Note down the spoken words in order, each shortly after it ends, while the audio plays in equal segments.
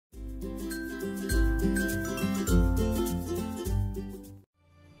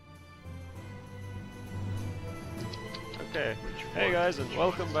Hey guys, and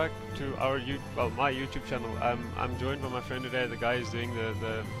welcome back to our my YouTube channel. I'm joined by my friend today. The guy is doing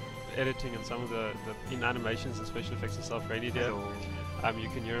the editing and some of the in animations and special effects and stuff. Rainydeer. You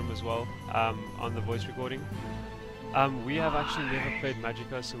can hear him as well on the voice recording. We have actually never played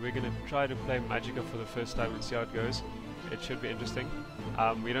Magicka, so we're gonna try to play Magicka for the first time and see how it goes. It should be interesting.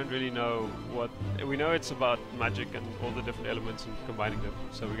 We don't really know what we know. It's about magic and all the different elements and combining them.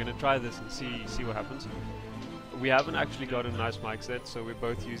 So we're gonna try this and see what happens. We haven't actually got a nice mic set, so we're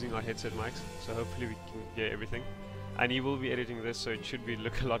both using our headset mics. So hopefully we can get everything. And he will be editing this, so it should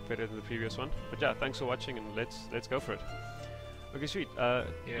look a lot better than the previous one. But yeah, thanks for watching, and let's go for it. Okay, sweet. I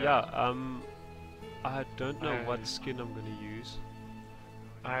don't know what skin I'm gonna use.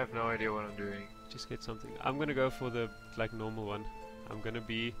 I have no idea what I'm doing. Just get something. I'm gonna go for the normal one. I'm gonna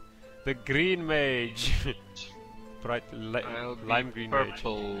be the green mage. Bright lime green mage.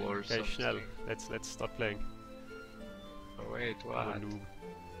 Purple or okay, something. Schnell. Let's start playing. Oh wait, what? I'm a noob.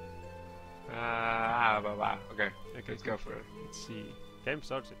 Okay, Okay, let's go for it. Let's see. Game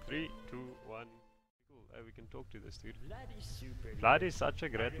starts in 3, 2, 1. Cool. We can talk to this dude. Vlad is such a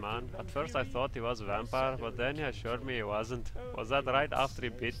great man. At first I thought he was a vampire, but then he assured me he wasn't. Was that right after he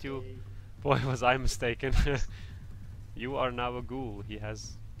bit you? Boy, was I mistaken. You are now a ghoul. He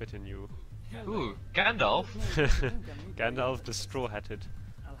has bitten you. Ooh, Gandalf? Gandalf the straw-hatted.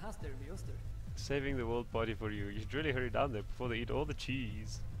 Saving the world body for you. You should really hurry down there before they eat all the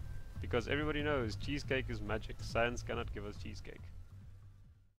cheese. Because everybody knows cheesecake is magic. Science cannot give us cheesecake.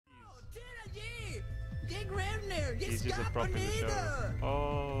 He's just a prop in the show.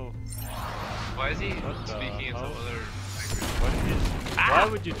 Oh. Why is he speaking in some other language? What is? Why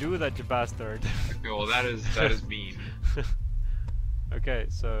would you do that, you bastard? Okay, well that is mean. Okay,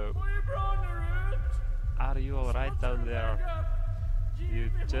 so are you alright down there? You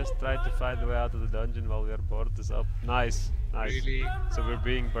just tried to find the way out of the dungeon while your board is up. Nice, nice. Really? So we're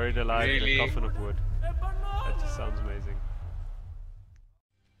being buried alive Really? in a coffin of wood. That just sounds amazing.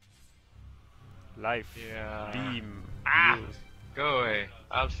 Life. Yeah. Beam. Wheels. Go away.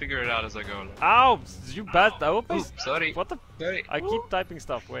 I'll figure it out as I go. Ow! You bastard! I hope I Sorry. What the? Sorry. I keep typing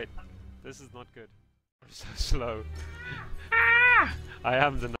stuff. Wait. This is not good. I'm so slow. I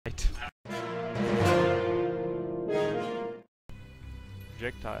am the knight.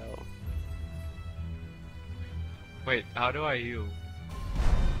 Projectile. Wait, how do I heal?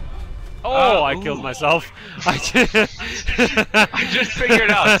 Oh, I killed myself. I just figured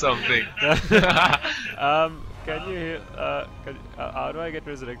out something. Can you heal? How do I get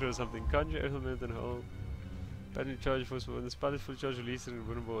resurrected or something? Conjure element and hold. Battery charge force when the spell is full charge released in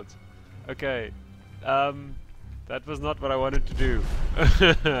wooden boards. Okay. That was not what I wanted to do.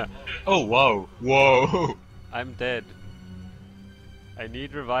 Oh whoa, whoa! I'm dead. I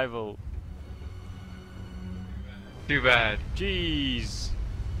need revival. Too bad. Jeez.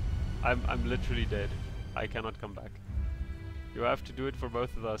 I'm literally dead. I cannot come back. You have to do it for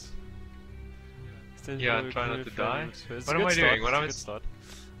both of us. Yeah, try not to die. What am I doing? What am I? Good start.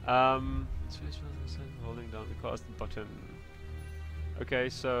 Holding down the cast button. Okay,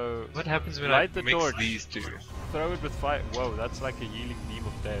 so What happens when light I the mix torch. these two? Throw it with fire. Whoa, that's like a healing beam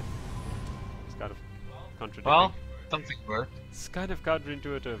of death. It's kind of contradicting. Well, something worked. It's kind of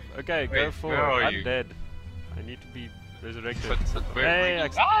counterintuitive. Okay, Wait, go for where are I'm you? dead. I need to be resurrected. But where? Hey,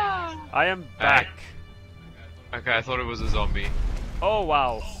 Ah! I am back. Okay, I thought it was a zombie. Oh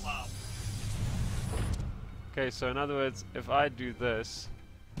wow. Okay, so in other words, if I do this,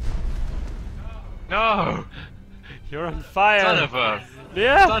 No! you're on fire. Son of a!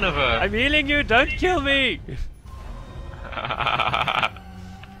 Yeah. Son of a! I'm healing you. Don't kill me.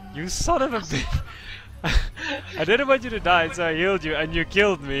 You son of a bitch. I didn't want you to die, so I healed you, and you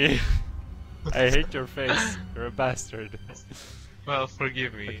killed me. I hate your face. You're a bastard. Well,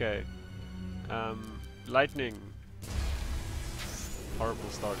 forgive me. Okay. Lightning. Horrible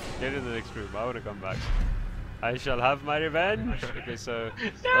start. Get in the next room. I want to come back. I shall have my revenge. Okay, so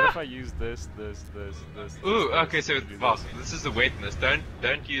what if I use this? Ooh, okay, so do well, this? this is the witness.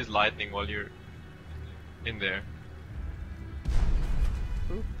 Don't use lightning while you're in there.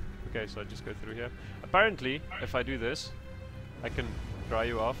 Ooh. Okay, so I just go through here. Apparently, if I do this, I can dry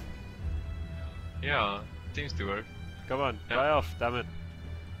you off. Yeah, seems to work. Come on, Yeah. dry off, damn it.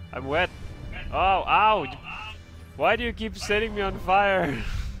 I'm wet. Oh, ow! Why do you keep setting me on fire?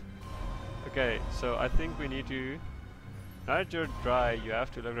 Okay, so I think we need to... Now that you're dry, you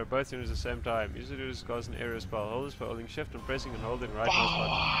have to look at both units at the same time. Usually do this cause an area spell. Hold this by holding shift and pressing and holding right mouse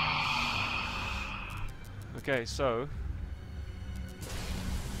button. Okay, so...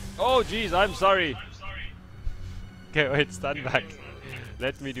 Oh jeez, I'm sorry! Okay, wait, stand back.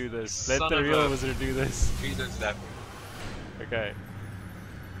 Let me do this. Let Son the of real a- wizard do this. Please don't stab me. Okay.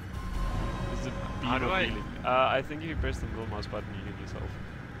 This is a beam How do of I- healing. I think if you press the middle mouse button, you heal yourself.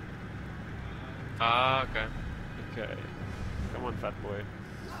 Ah, okay. Okay. Come on, fat boy.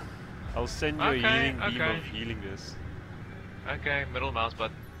 I'll send you Okay, a healing beam okay. of healing this. Okay, middle mouse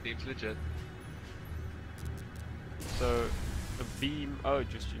button seems legit. So, a beam. Oh,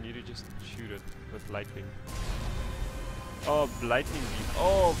 just you need to just shoot it with lightning. Oh, lightning beam.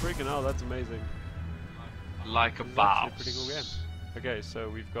 Oh, freaking hell, that's amazing. Like a This is actually a boss. pretty cool game. Okay, so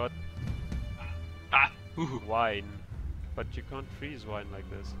we've got Ah! Ooh. wine, but you can't freeze wine like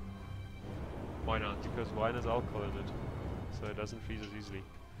this Why not? because wine has alcohol in it, so it doesn't freeze as easily.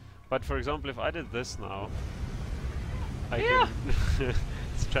 But for example, if I did this now, I can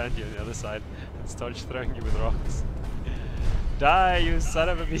strand you on the other side and start throwing you with rocks. Die, you son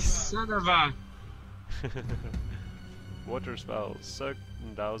of a beast! Son of a... Water spell, soak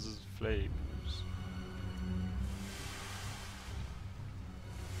and douses flames.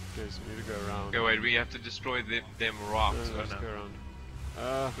 Okay, so we need to go around. Okay, wait, we have to destroy them rocks. No, or let's no? go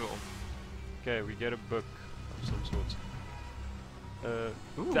around. Cool. Okay, we get a book of some sort.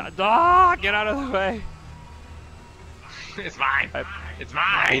 Ooh. Get out of the way! It's mine! I- It's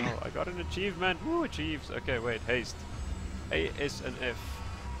mine! Oh, I got an achievement! Woo, achieves! Okay, wait, haste. A, S, and F.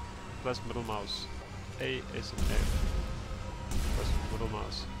 Plus middle mouse. A, S, and F. Plus middle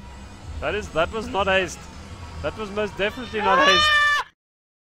mouse. That was not haste! That was most definitely not haste!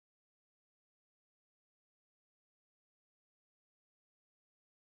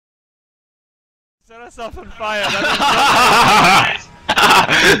 Set us on fire! That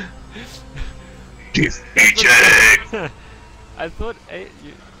This was I thought A.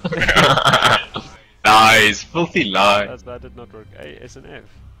 Lies! Filthy lies! That did not work. A, S, and F.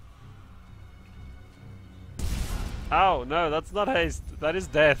 Ow! No, that's not haste. That is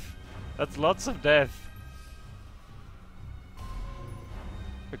death. That's lots of death.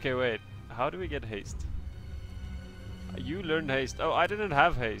 Okay, wait. How do we get haste? You learned haste. Oh, I didn't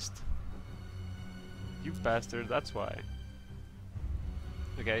have haste. You bastard, that's why.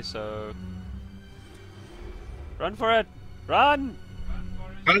 Okay, so... Run for it! Run!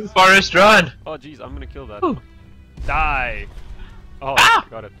 Run, Forest, run! Oh jeez, I'm gonna kill that. Ooh. Die! Oh, Ah!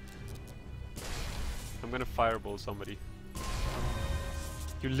 got it. I'm gonna fireball somebody.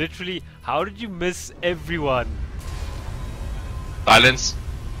 You literally... How did you miss everyone? Silence.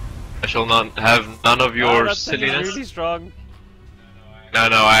 I shall not have none of your that thing is silliness. really strong. No,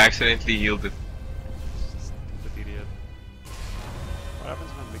 I accidentally yielded. Stupid idiot. What happens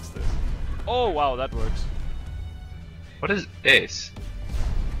if I mix this? Oh wow, that works. What is this?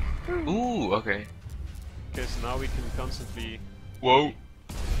 Ooh, okay. Okay, so now we can constantly... Whoa.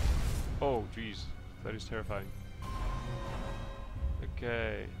 Oh jeez, that is terrifying.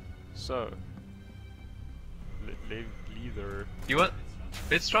 Okay, so... Leather... You want?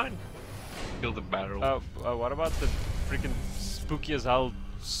 Let's try and kill the barrel. what about the freaking spooky as hell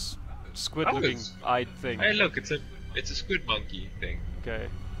squid looking it's- eyed thing? Hey, look, it's a squid monkey thing. Okay.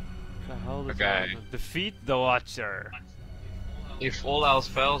 The hell is Okay. going on? Defeat the Watcher. If all else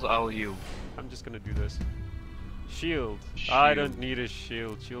fails, I'll yield. I'm just gonna do this. Shield. I Shield. don't need a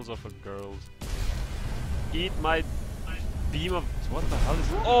shield. Shields are for girls. Eat my beam of... What the hell is...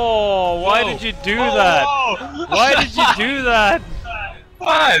 Oh, why Whoa. did you do that? Oh! Why did you do that?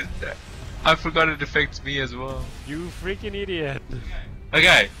 What? I forgot it affects me as well. You freaking idiot.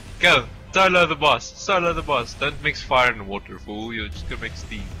 Okay, go. Solo the boss. Solo the boss. Don't mix fire and water, fool. You're just gonna make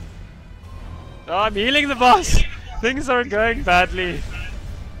steam. Oh, I'm healing the boss. Things are going badly.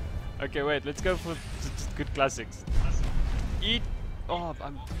 Okay, wait. Let's go for good classics. Eat... Oh,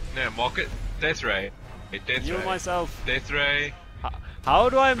 I'm... No, mark it. Death ray. Death Heal ray. myself. Death ray. How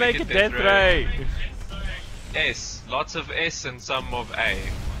do I make Make a it death death ray? S. Lots of S and some of A.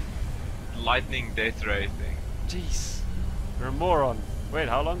 Lightning death ray thing. Jeez. You're a moron. Wait,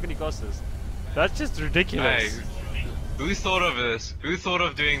 how long can he cost this? That's just Hey, ridiculous. who thought of this? Who thought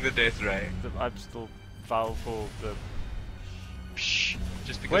of doing the death ray? I'm still foul for the Psh,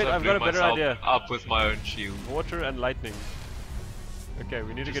 just because Wait, I I've blew got a better myself idea. up with my own shield. water and lightning. Okay,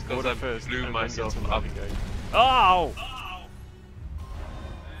 we need to Just get 'cause water I first. blew and then myself get some up. lightning going. Ow!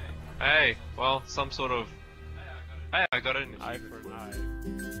 Hey, well, some sort of... Hey, I got an Eye for an eye.